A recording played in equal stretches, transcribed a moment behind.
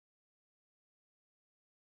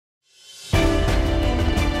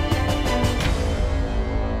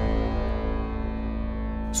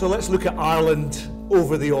So let's look at Ireland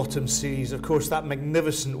over the autumn series. Of course, that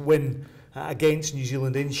magnificent win against New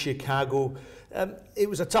Zealand in Chicago. It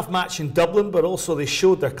was a tough match in Dublin, but also they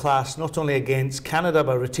showed their class, not only against Canada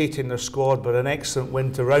by rotating their squad, but an excellent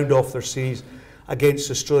win to round off their series against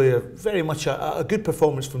Australia. Very much a good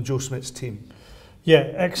performance from Joe Schmidt's team.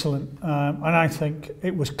 Yeah, excellent. And I think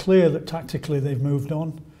it was clear that tactically they've moved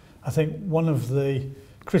on. I think one of the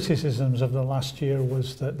criticisms of the last year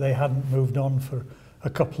was that they hadn't moved on for a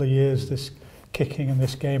couple of years, this kicking and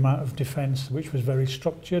this game out of defence, which was very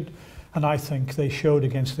structured. And I think they showed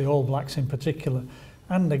against the All Blacks in particular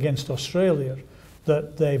and against Australia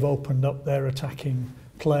that they've opened up their attacking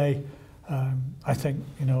play. I think,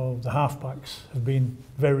 you know, the halfbacks have been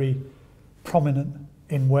very prominent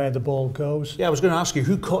in where the ball goes. Yeah, I was going to ask you,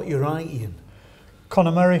 who caught your eye, Ian?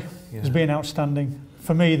 Conor Murray has been outstanding.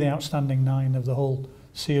 For me, the outstanding 9 of the whole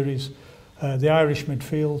series. The Irish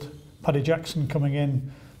midfield, Paddy Jackson coming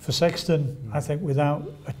in for Sexton, I think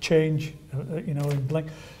without a change, you know, in blink.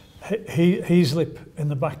 Heaslip in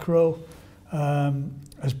the back row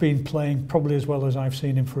has been playing probably as well as I've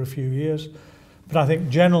seen him for a few years. But I think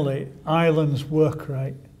generally Ireland's work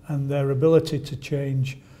rate and their ability to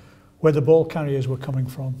change where the ball carriers were coming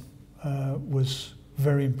from was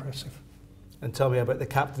very impressive. And tell me about the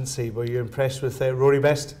captaincy. Were you impressed with Rory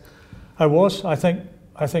Best? I was. I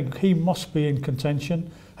think he must be in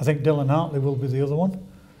contention. I think Dylan Hartley will be the other one.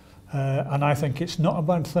 And I think it's not a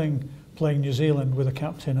bad thing playing New Zealand with a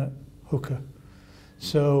captain at hooker.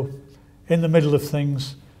 So in the middle of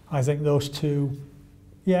things, I think those two,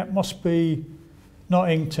 must be not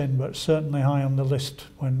inked in, but certainly high on the list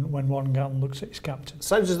when Warren Gatland looks at his captain.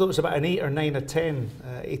 Sounds as though it's about an 8 or 9 or 10,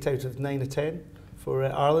 8 out of 9 or 10 for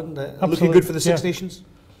Ireland. Looking good for the Six Nations?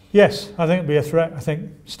 Yes, I think it'll be a threat. I think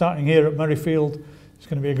starting here at Murrayfield, it's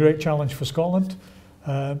going to be a great challenge for Scotland.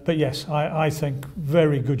 But yes, I think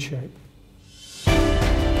very good shape.